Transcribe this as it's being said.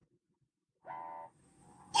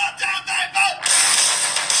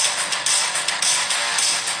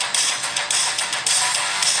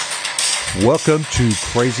Welcome to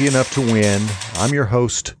Crazy Enough to Win. I'm your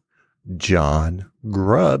host, John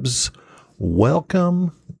Grubbs.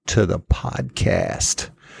 Welcome to the podcast.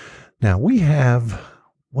 Now we have,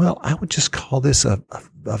 I would just call this a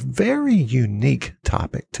very unique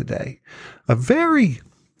topic today. A very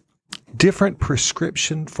different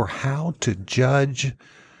prescription for how to judge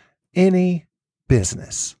any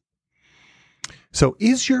business. So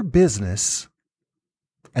is your business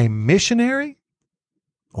a missionary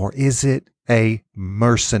or is it a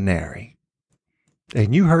mercenary?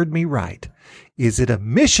 And you heard me right. Is it a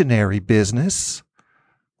missionary business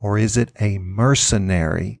or is it a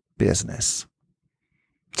mercenary business?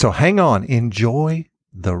 So hang on, enjoy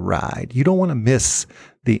the ride. You don't want to miss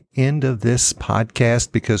the end of this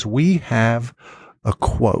podcast because we have a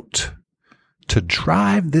quote to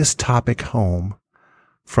drive this topic home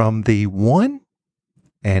from the one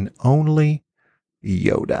and only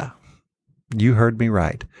Yoda. You heard me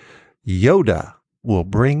right. Yoda will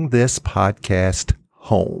bring this podcast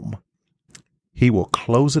home. He will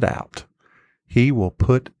close it out. He will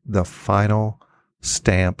put the final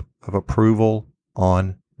stamp of approval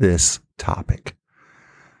on this topic.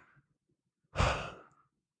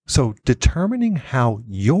 So determining how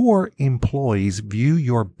your employees view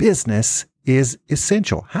your business is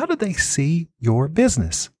essential. How do they see your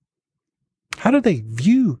business? How do they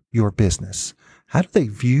view your business? How do they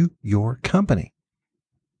view your company?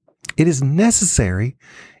 It is necessary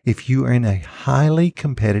if you are in a highly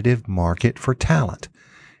competitive market for talent.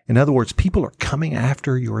 In other words, people are coming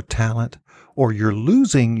after your talent or you're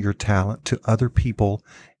losing your talent to other people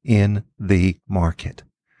in the market.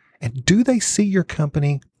 And do they see your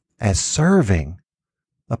company as serving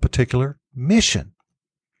a particular mission?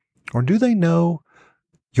 Or do they know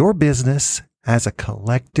your business as a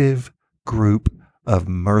collective group of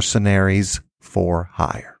mercenaries for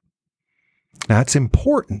hire? Now, it's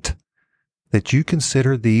important that you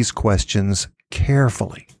consider these questions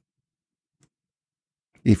carefully.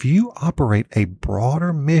 If you operate a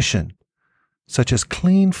broader mission, such as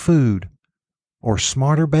clean food or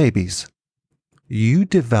smarter babies, you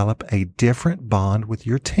develop a different bond with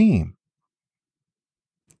your team.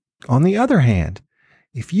 On the other hand,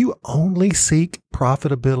 if you only seek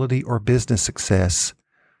profitability or business success,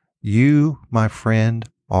 you, my friend,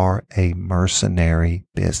 are a mercenary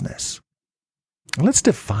business. Let's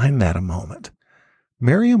define that a moment.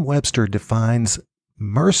 Merriam-Webster defines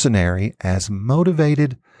mercenary as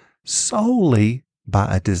motivated solely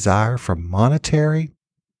by a desire for monetary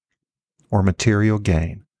or material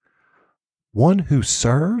gain. One who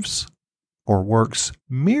serves or works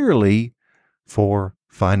merely for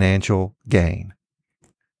financial gain.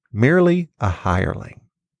 Merely a hireling.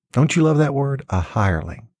 Don't you love that word? A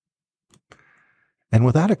hireling. And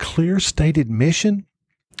without a clear stated mission,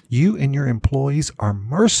 you and your employees are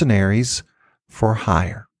mercenaries for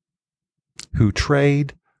hire, who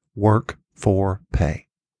trade work for pay.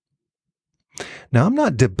 Now, I'm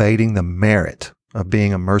not debating the merit of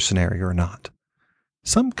being a mercenary or not.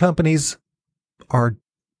 Some companies are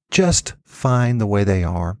just fine the way they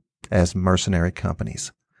are as mercenary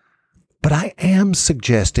companies. But I am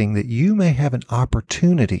suggesting that you may have an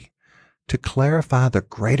opportunity to clarify the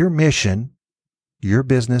greater mission your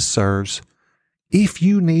business serves if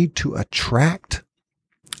you need to attract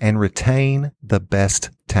and retain the best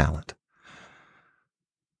talent.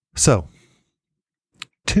 So,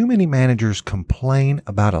 too many managers complain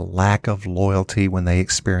about a lack of loyalty when they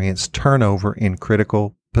experience turnover in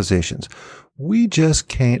critical positions. We just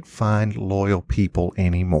can't find loyal people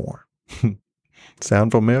anymore.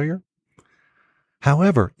 Sound familiar?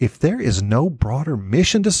 However, if there is no broader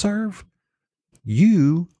mission to serve,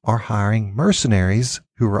 you are hiring mercenaries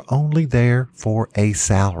who are only there for a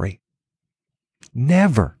salary.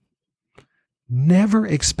 Never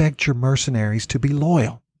expect your mercenaries to be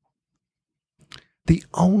loyal. The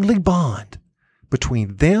only bond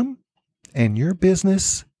between them and your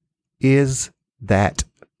business is that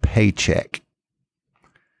paycheck.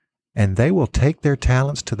 And they will take their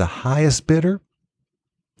talents to the highest bidder,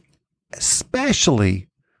 especially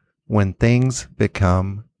when things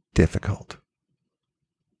become difficult.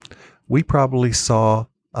 We probably saw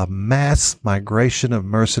a mass migration of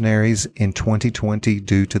mercenaries in 2020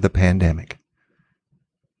 due to the pandemic.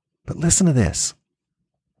 But listen to this.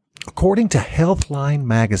 According to Healthline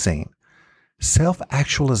magazine,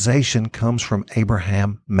 self-actualization comes from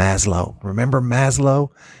Abraham Maslow. Remember Maslow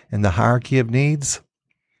and the hierarchy of needs?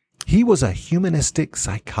 He was a humanistic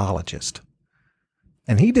psychologist,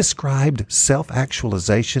 and he described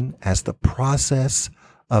self-actualization as the process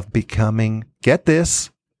of becoming, get this,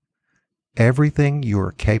 everything you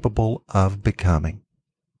are capable of becoming.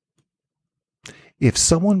 if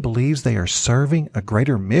someone believes they are serving a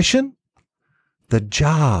greater mission, the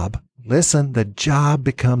job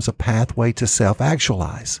becomes a pathway to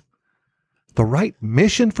self-actualize. The right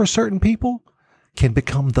mission for certain people can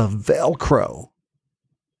become the Velcro,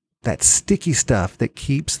 that sticky stuff that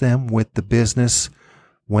keeps them with the business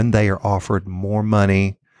when they are offered more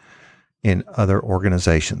money in other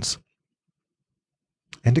organizations.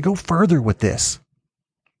 And to go further with this,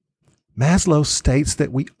 Maslow states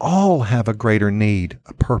that we all have a greater need,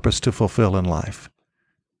 a purpose to fulfill in life.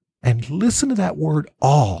 And listen to that word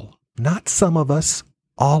all, not some of us,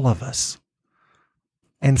 all of us.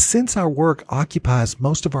 And since our work occupies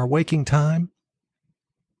most of our waking time,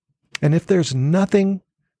 and if there's nothing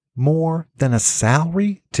more than a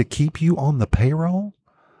salary to keep you on the payroll,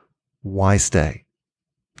 why stay?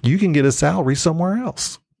 You can get a salary somewhere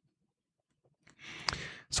else.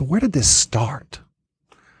 So where did this start?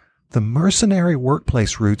 The mercenary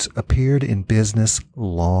workplace roots appeared in business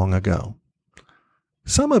long ago.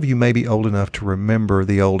 Some of you may be old enough to remember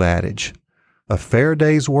the old adage, a fair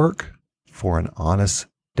day's work for an honest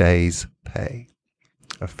day's pay.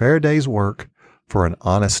 A fair day's work for an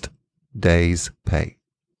honest day's pay.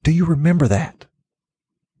 Do you remember that?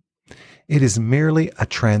 It is merely a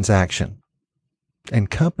transaction, and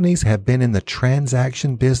companies have been in the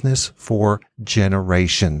transaction business for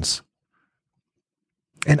generations.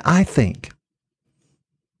 And I'm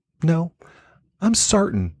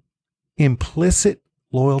certain implicit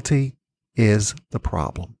loyalty is the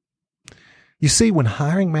problem. You see, when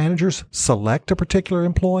hiring managers select a particular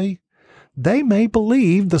employee, they may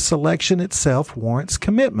believe the selection itself warrants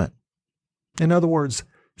commitment. In other words,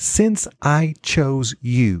 since I chose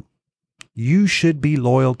you, you should be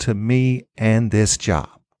loyal to me and this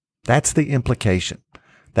job. That's the implication.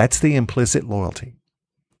 That's the implicit loyalty.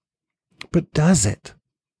 But does it?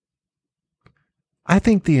 I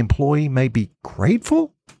think the employee may be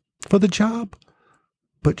grateful for the job,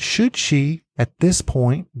 but should she, at this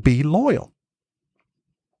point, be loyal?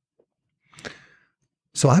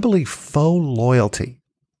 So I believe faux loyalty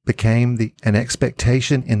became an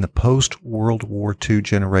expectation in the post-World War II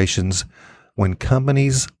generations when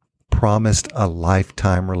companies promised a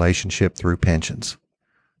lifetime relationship through pensions.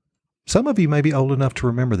 Some of you may be old enough to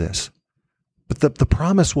remember this, but the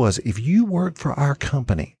promise was, if you work for our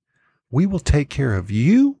company, we will take care of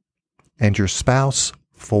you and your spouse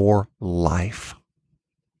for life.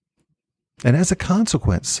 And as a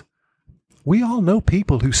consequence, we all know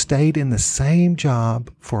people who stayed in the same job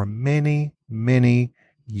for many, many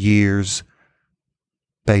years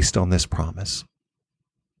based on this promise.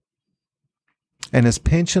 And as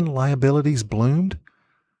pension liabilities bloomed,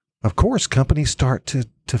 of course, companies start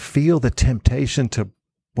to feel the temptation to,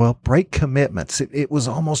 break commitments. It was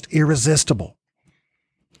almost irresistible.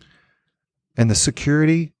 And the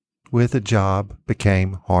security with a job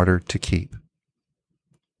became harder to keep.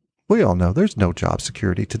 We all know there's no job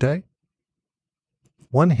security today.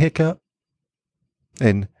 One hiccup,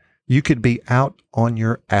 and you could be out on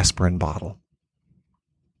your aspirin bottle.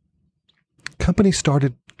 Companies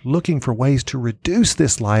started looking for ways to reduce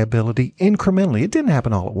this liability incrementally. It didn't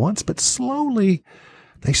happen all at once, but slowly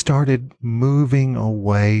they started moving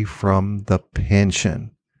away from the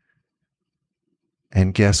pension.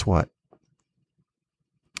 And guess what?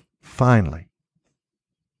 Finally,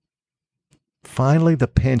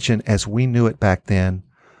 the pension as we knew it back then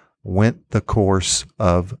went the course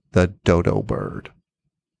of the dodo bird,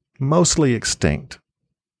 mostly extinct,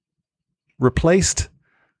 replaced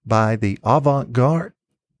by the avant-garde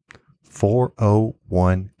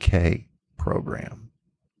 401k program.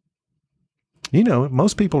 You know,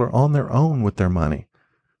 most people are on their own with their money.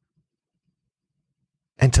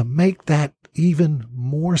 And to make that even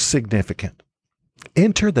more significant,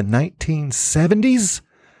 enter the 1970s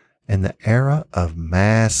and the era of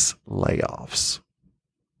mass layoffs.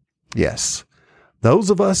 Yes, those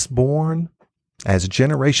of us born as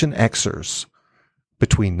Generation Xers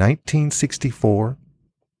between 1964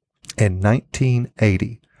 and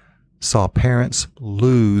 1980 saw parents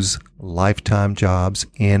lose lifetime jobs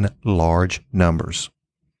in large numbers.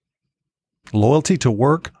 Loyalty to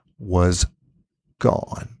work was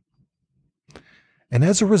gone. And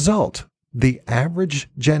as a result, the average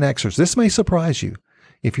Gen Xers, this may surprise you.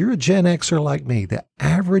 If you're a Gen Xer like me, the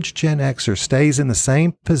average Gen Xer stays in the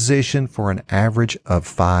same position for an average of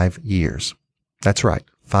 5 years. That's right,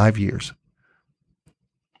 5 years.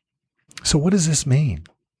 So what does this mean?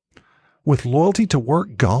 With loyalty to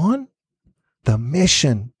work gone, the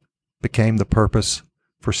mission became the purpose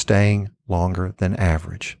for staying longer than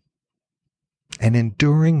average. An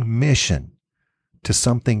enduring mission to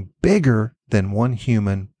something bigger than one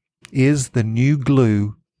human is the new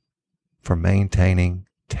glue for maintaining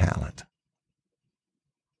talent.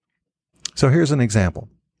 So here's an example.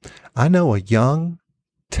 I know a young,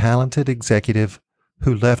 talented executive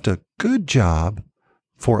who left a good job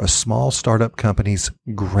for a small startup company's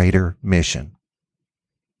greater mission.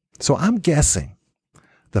 So I'm guessing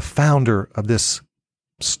the founder of this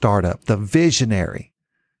startup, the visionary,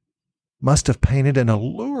 must have painted an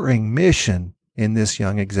alluring mission in this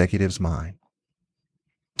young executive's mind.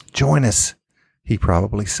 Join us, he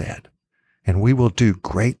probably said, and we will do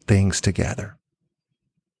great things together.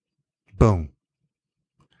 Boom.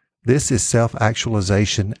 This is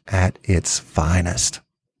self-actualization at its finest.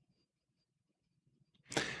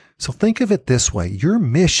 So think of it this way. Your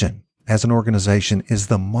mission as an organization is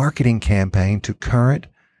the marketing campaign to current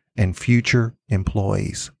and future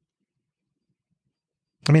employees.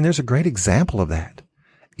 I mean, there's a great example of that.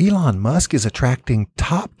 Elon Musk is attracting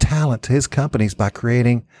top talent to his companies by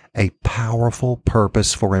creating a powerful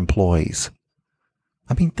purpose for employees.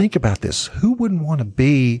 I mean, think about this. Who wouldn't want to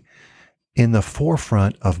be in the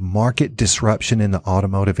forefront of market disruption in the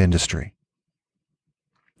automotive industry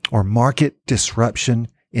or market disruption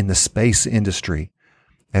in the space industry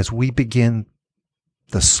as we begin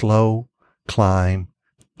the slow climb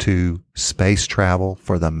to space travel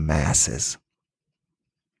for the masses?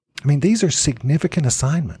 I mean, these are significant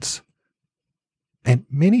assignments. And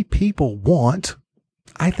many people want,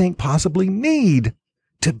 I think possibly need,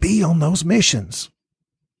 to be on those missions.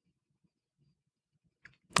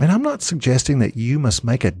 And I'm not suggesting that you must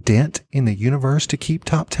make a dent in the universe to keep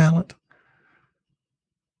top talent.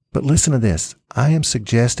 But listen to this. I am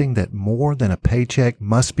suggesting that more than a paycheck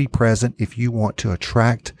must be present if you want to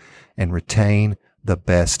attract and retain the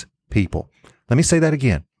best people. Let me say that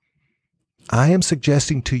again. I am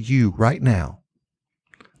suggesting to you right now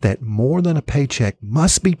that more than a paycheck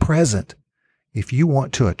must be present if you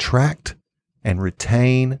want to attract and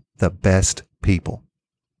retain the best people.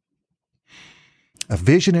 A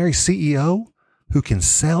visionary CEO who can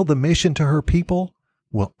sell the mission to her people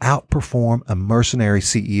will outperform a mercenary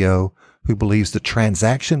CEO who believes the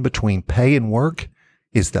transaction between pay and work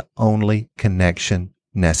is the only connection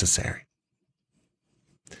necessary.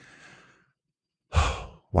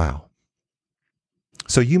 Wow.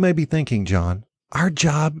 So you may be thinking, John, our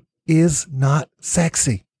job is not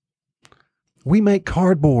sexy. We make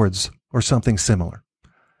cardboards or something similar.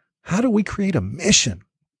 How do we create a mission?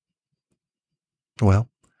 Well,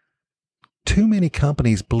 too many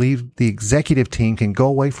companies believe the executive team can go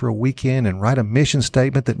away for a weekend and write a mission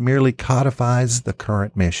statement that merely codifies the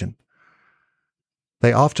current mission.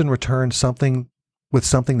 They often return something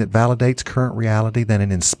that validates current reality than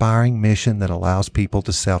an inspiring mission that allows people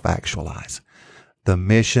to self-actualize. The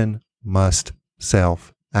mission must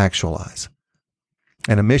self-actualize.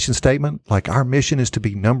 And a mission statement like our mission is to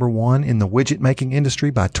be number one in the widget making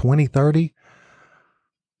industry by 2030,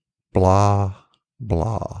 blah,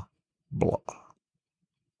 blah, blah.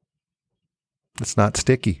 It's not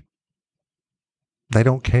sticky. They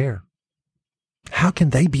don't care. How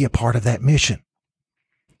can they be a part of that mission?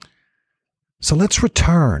 So let's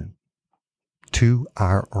return to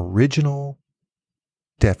our original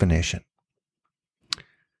definition.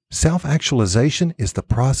 Self-actualization is the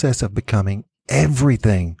process of becoming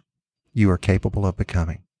everything you are capable of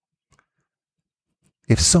becoming.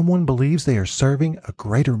 If someone believes they are serving a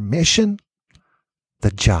greater mission,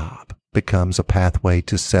 the job becomes a pathway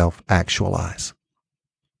to self-actualize.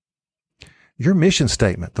 Your mission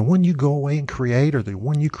statement, the one you go away and create or the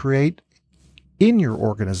one you create in your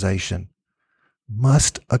organization,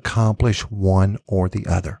 must accomplish one or the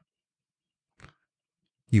other.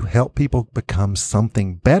 You help people become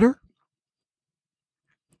something better,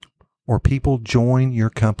 or people join your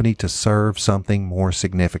company to serve something more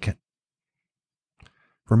significant.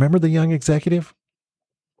 Remember the young executive?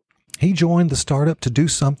 He joined the startup to do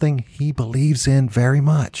something he believes in very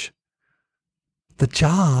much. The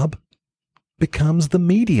job becomes the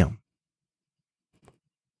medium.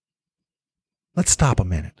 Let's stop a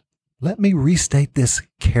minute. Let me restate this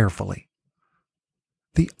carefully.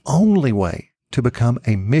 The only way to become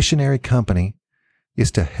a missionary company is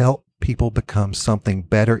to help people become something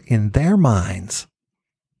better in their minds,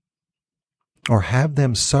 or have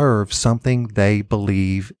them serve something they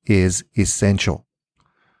believe is essential.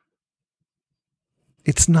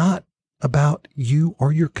 It's not about you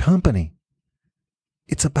or your company.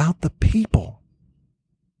 It's about the people.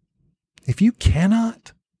 If you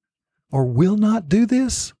cannot or will not do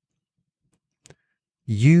this,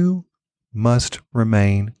 you must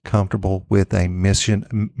remain comfortable with a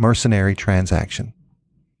mercenary transaction.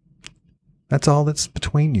 That's all that's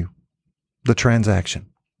between you, the transaction.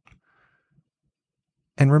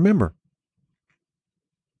 And remember,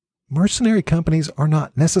 mercenary companies are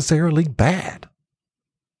not necessarily bad.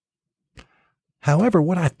 However,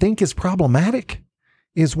 what I think is problematic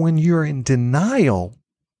is when you're in denial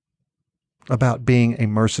about being a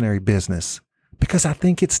mercenary business, because I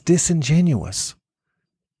think it's disingenuous.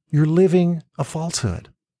 You're living a falsehood.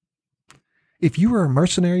 If you are a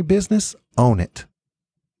mercenary business, own it.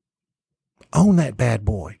 Own that bad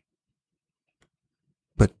boy.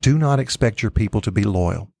 But do not expect your people to be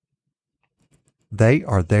loyal. They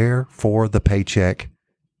are there for the paycheck,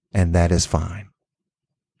 and that is fine.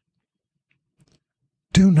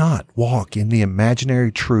 Do not walk in the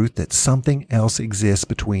imaginary truth that something else exists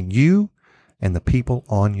between you and the people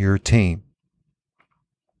on your team.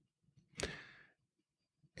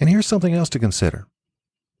 And here's something else to consider.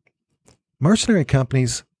 Mercenary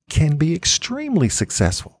companies can be extremely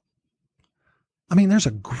successful. I mean, there's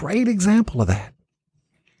a great example of that.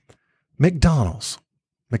 McDonald's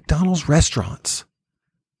restaurants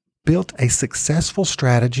built a successful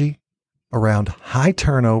strategy around high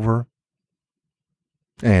turnover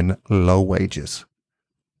and low wages.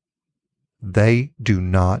 They do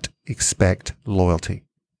not expect loyalty.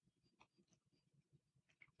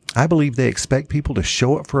 I believe they expect people to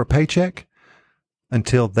show up for a paycheck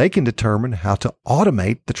until they can determine how to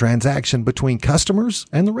automate the transaction between customers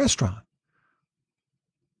and the restaurant.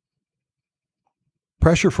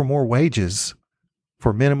 Pressure for more wages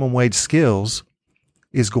for minimum wage skills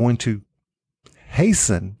is going to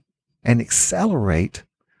hasten and accelerate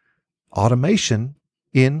automation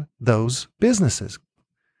in those businesses.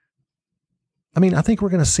 I mean, I think we're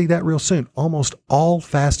going to see that real soon. Almost all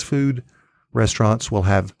fast food restaurants will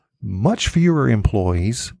have much fewer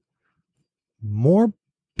employees. More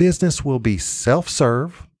business will be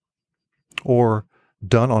self-serve or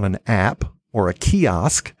done on an app or a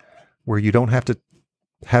kiosk where you don't have to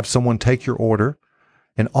have someone take your order,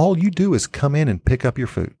 and all you do is come in and pick up your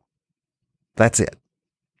food. That's it.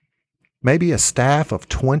 Maybe a staff of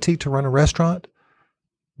 20 to run a restaurant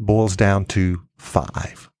boils down to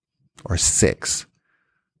 5 or 6.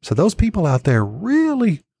 So those people out there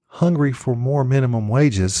really hungry for more minimum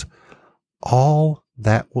wages, all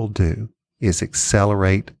that will do is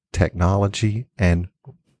accelerate technology and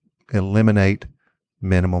eliminate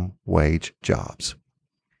minimum wage jobs.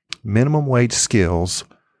 Minimum wage skills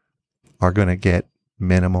are going to get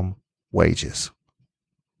minimum wages.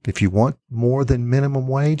 If you want more than minimum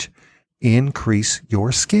wage, increase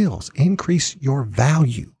your skills, increase your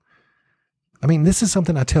value. I mean, this is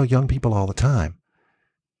something I tell young people all the time.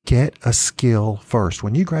 Get a skill first.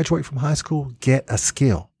 When you graduate from high school, get a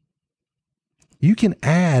skill. You can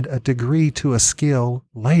add a degree to a skill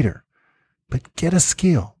later, but get a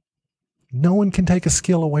skill. No one can take a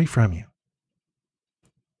skill away from you.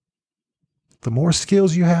 The more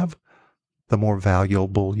skills you have, the more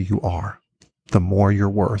valuable you are. The more you're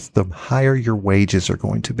worth, the higher your wages are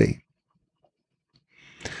going to be.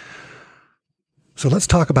 So let's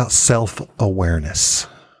talk about self-awareness.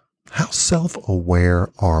 How self-aware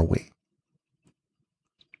are we?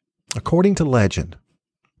 According to legend,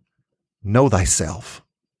 know thyself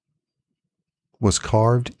was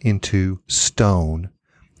carved into stone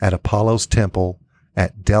at Apollo's temple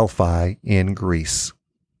at Delphi in Greece.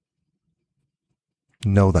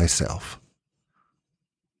 Know thyself.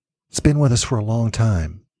 It's been with us for a long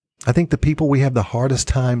time. I think the people we have the hardest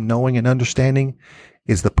time knowing and understanding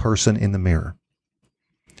is the person in the mirror.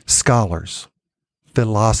 Scholars,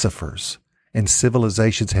 philosophers, and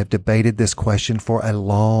civilizations have debated this question for a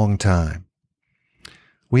long time.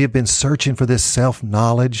 We have been searching for this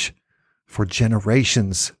self-knowledge for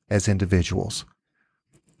generations as individuals.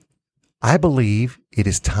 I believe it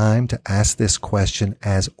is time to ask this question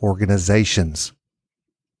as organizations.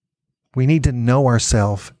 We need to know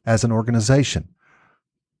ourselves as an organization.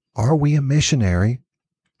 Are we a missionary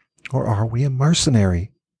or are we a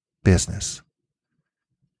mercenary business?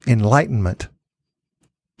 Enlightenment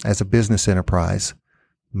as a business enterprise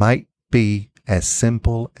might be as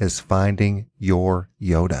simple as finding your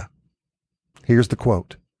Yoda. Here's the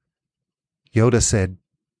quote. Yoda said,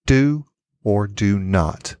 "Do or do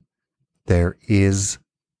not. There is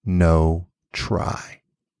no try."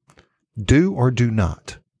 Do or do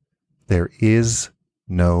not. There is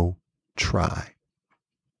no try.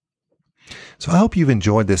 So I hope you've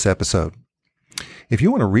enjoyed this episode. If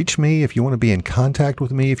you want to reach me, if you want to be in contact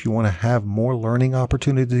with me, if you want to have more learning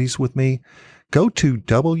opportunities with me, go to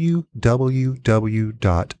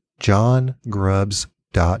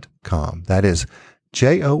www.johngrubbs.com. That is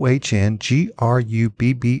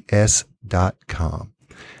JOHNGRUBBS.com.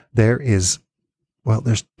 There's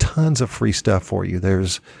tons of free stuff for you.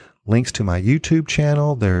 There's links to my YouTube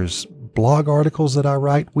channel. There's blog articles that I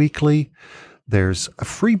write weekly. there's a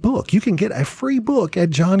free book. You can get a free book at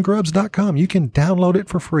johngrubbs.com. You can download it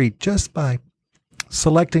for free just by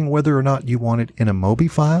selecting whether or not you want it in a Mobi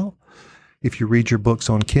file, if you read your books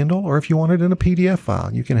on Kindle, or if you want it in a PDF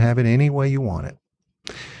file. You can have it any way you want it.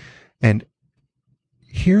 And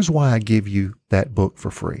here's why I give you that book for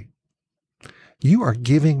free. You are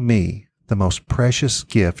giving me the most precious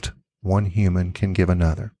gift one human can give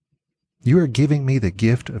another. You are giving me the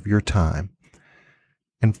gift of your time.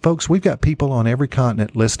 And folks, we've got people on every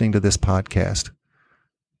continent listening to this podcast.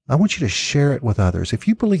 I want you to share it with others. If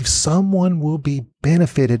you believe someone will be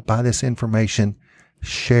benefited by this information,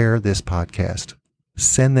 share this podcast.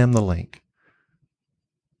 Send them the link.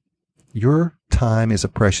 Your time is a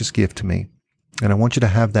precious gift to me, and I want you to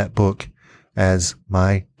have that book as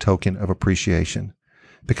my token of appreciation,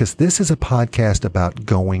 because this is a podcast about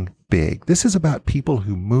going big. This is about people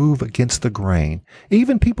who move against the grain,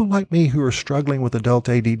 even people like me who are struggling with adult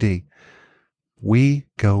ADD. We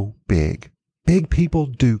go big. Big people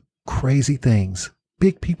do crazy things.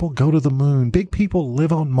 Big people go to the moon. Big people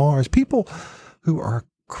live on Mars. People who are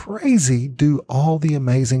crazy do all the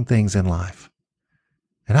amazing things in life.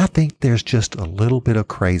 And I think there's just a little bit of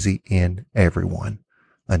crazy in everyone.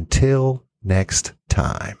 Until next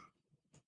time.